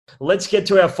Let's get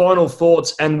to our final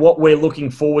thoughts and what we're looking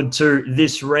forward to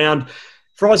this round.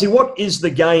 Frizy, what is the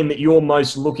game that you're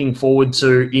most looking forward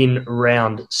to in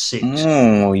round 6?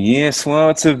 Oh, yes.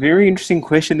 Well, it's a very interesting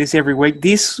question this every week.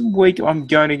 This week, I'm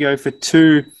going to go for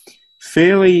two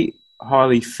fairly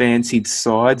highly fancied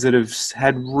sides that have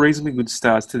had reasonably good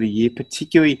starts to the year,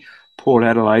 particularly Port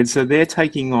Adelaide. So they're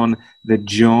taking on the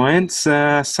Giants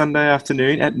Sunday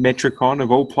afternoon at Metricon, of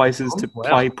all places, to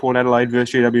play Port Adelaide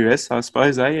versus GWS, I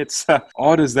suppose, eh? It's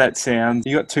odd as that sounds.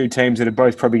 You got two teams that are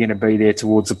both probably going to be there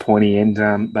towards the pointy end.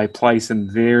 They play some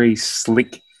very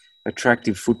slick,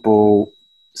 attractive football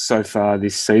so far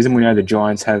this season. We know the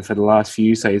Giants have for the last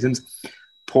few seasons.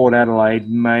 Port Adelaide,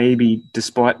 maybe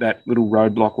despite that little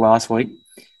roadblock last week,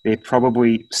 they're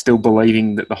probably still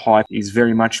believing that the hype is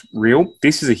very much real.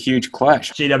 This is a huge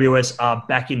clash. GWS are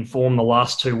back in form the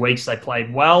last 2 weeks. They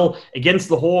played well against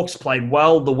the Hawks, played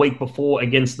well the week before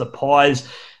against the Pies.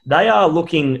 They are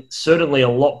looking certainly a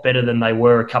lot better than they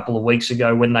were a couple of weeks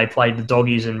ago when they played the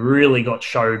Doggies and really got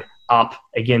showed up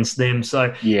against them.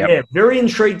 So, yeah, very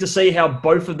intrigued to see how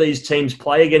both of these teams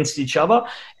play against each other.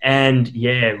 And,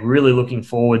 yeah, really looking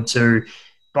forward to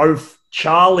both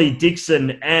Charlie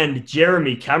Dixon and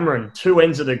Jeremy Cameron, two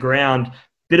ends of the ground.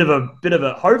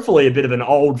 Hopefully a bit of an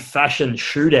old-fashioned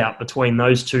shootout between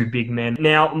those two big men.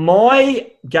 Now, my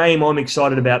game I'm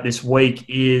excited about this week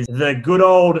is the good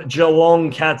old Geelong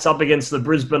Cats up against the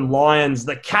Brisbane Lions.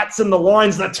 The Cats and the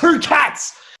Lions, the two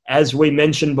Cats, as we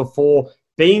mentioned before,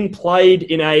 being played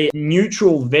in a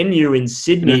neutral venue in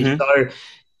Sydney. So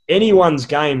anyone's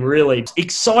game, really.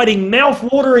 Exciting,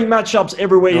 mouth-watering matchups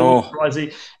everywhere,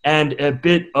 and a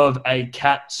bit of a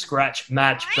cat scratch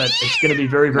match, but it's going to be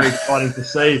very, very exciting to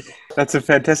see. That's a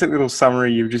fantastic little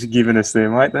summary you've just given us there,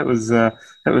 mate. That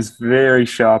was very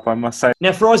sharp, I must say.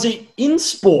 Now, Frizy, in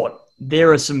sport,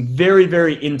 there are some very,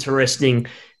 very interesting.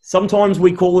 Sometimes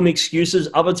we call them excuses.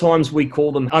 Other times we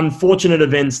call them unfortunate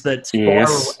events that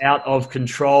spiral out of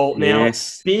control. Now,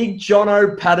 Big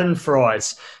Jono Patton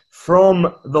Fries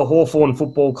from the Hawthorn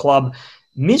Football Club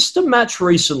missed a match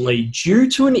recently due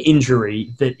to an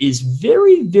injury that is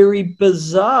very, very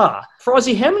bizarre.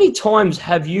 Frizy, how many times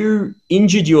have you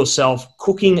injured yourself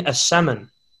cooking a salmon?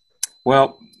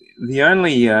 Well, the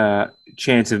only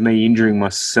chance of me injuring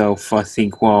myself, I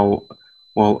think, while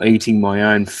eating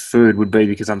my own food would be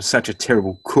because I'm such a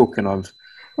terrible cook and I've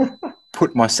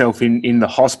put myself in the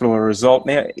hospital as a result.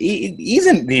 Now,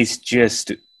 isn't this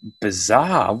just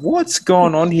bizarre? What's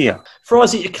going on here?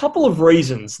 Frizy, a couple of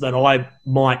reasons that I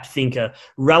might think are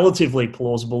relatively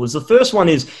plausible is the first one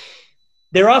is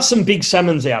there are some big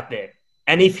salmons out there.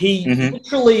 And if he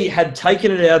literally had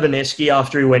taken it out of an esky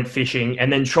after he went fishing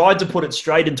and then tried to put it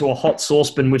straight into a hot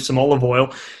saucepan with some olive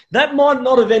oil, that might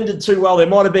not have ended too well. There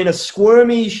might have been a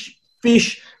squirmy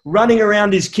fish running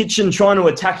around his kitchen trying to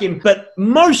attack him. But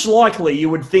most likely you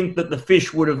would think that the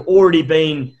fish would have already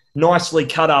been nicely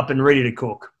cut up and ready to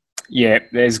cook. Yeah,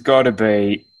 there's got to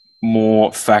be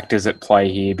more factors at play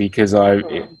here because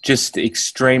just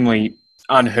extremely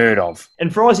unheard of.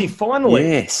 And Frizy,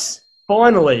 finally,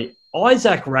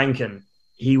 Isaac Rankin,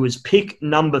 he was pick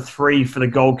number 3 for the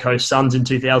Gold Coast Suns in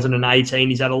 2018.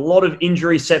 He's had a lot of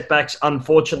injury setbacks,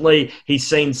 unfortunately. He's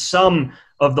seen some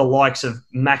of the likes of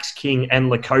Max King and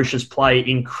Lukosius play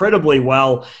incredibly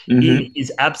well in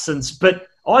his absence. But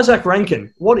Isaac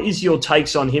Rankin, what is your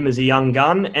takes on him as a young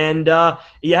gun? And are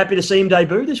you happy to see him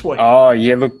debut this week? Oh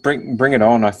yeah, look, bring it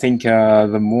on. I think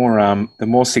the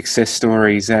more success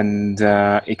stories and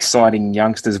exciting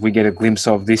youngsters we get a glimpse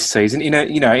of this season, in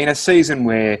a season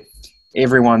where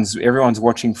everyone's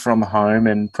watching from home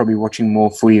and probably watching more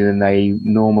footy than they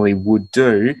normally would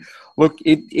do. Look,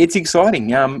 it's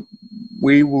exciting.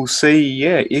 We will see,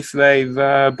 if they've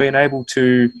been able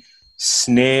to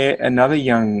snare another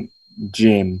young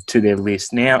gem to their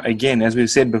list. Now, again, as we've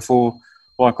said before,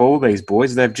 like all these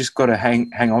boys, they've just got to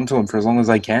hang on to him for as long as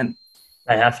they can.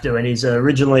 They have to, and he's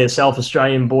originally a South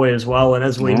Australian boy as well, and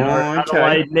as we know,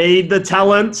 Adelaide need the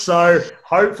talent, so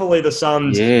hopefully the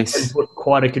Suns can put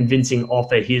quite a convincing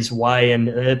offer his way, and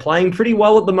they're playing pretty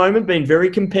well at the moment, being very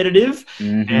competitive,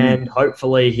 and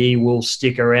hopefully he will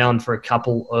stick around for a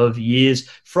couple of years.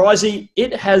 Frizy,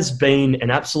 it has been an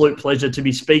absolute pleasure to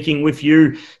be speaking with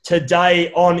you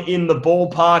today on In the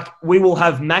Ballpark. We will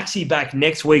have Maxi back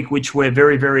next week, which we're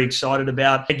very, very excited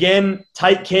about. Again,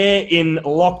 take care in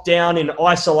lockdown, in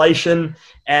isolation,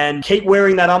 and keep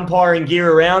wearing that umpiring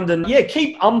gear around, and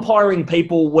keep umpiring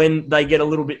people when they get a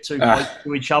little bit too close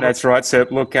to each other. That's right, sir.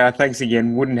 Look, thanks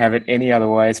again. Wouldn't have it any other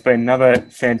way. It's been another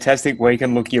fantastic week,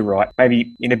 and look, you're right.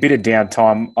 Maybe in a bit of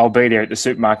downtime, I'll be there at the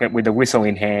supermarket with a whistle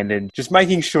in hand and just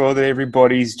making making sure that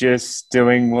everybody's just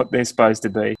doing what they're supposed to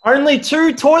be. Only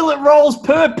 2 toilet rolls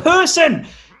per person.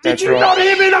 Did That's you right. not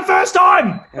hear me the first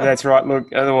time? That's right.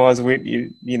 Look, otherwise,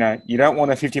 you don't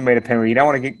want a 50-meter penalty. You don't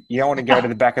want to go to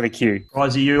the back of the queue.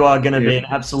 Risey, you are going to be an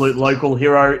absolute local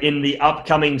hero in the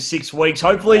upcoming 6 weeks.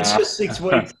 Hopefully, it's just 6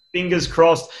 weeks. Fingers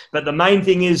crossed. But the main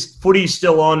thing is footy's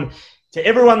still on. To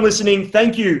everyone listening,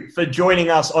 thank you for joining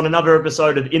us on another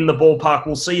episode of In the Ballpark.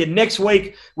 We'll see you next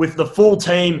week with the full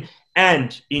team,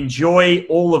 and enjoy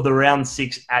all of the round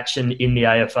 6 action in the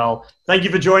AFL. Thank you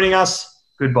for joining us.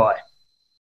 Goodbye.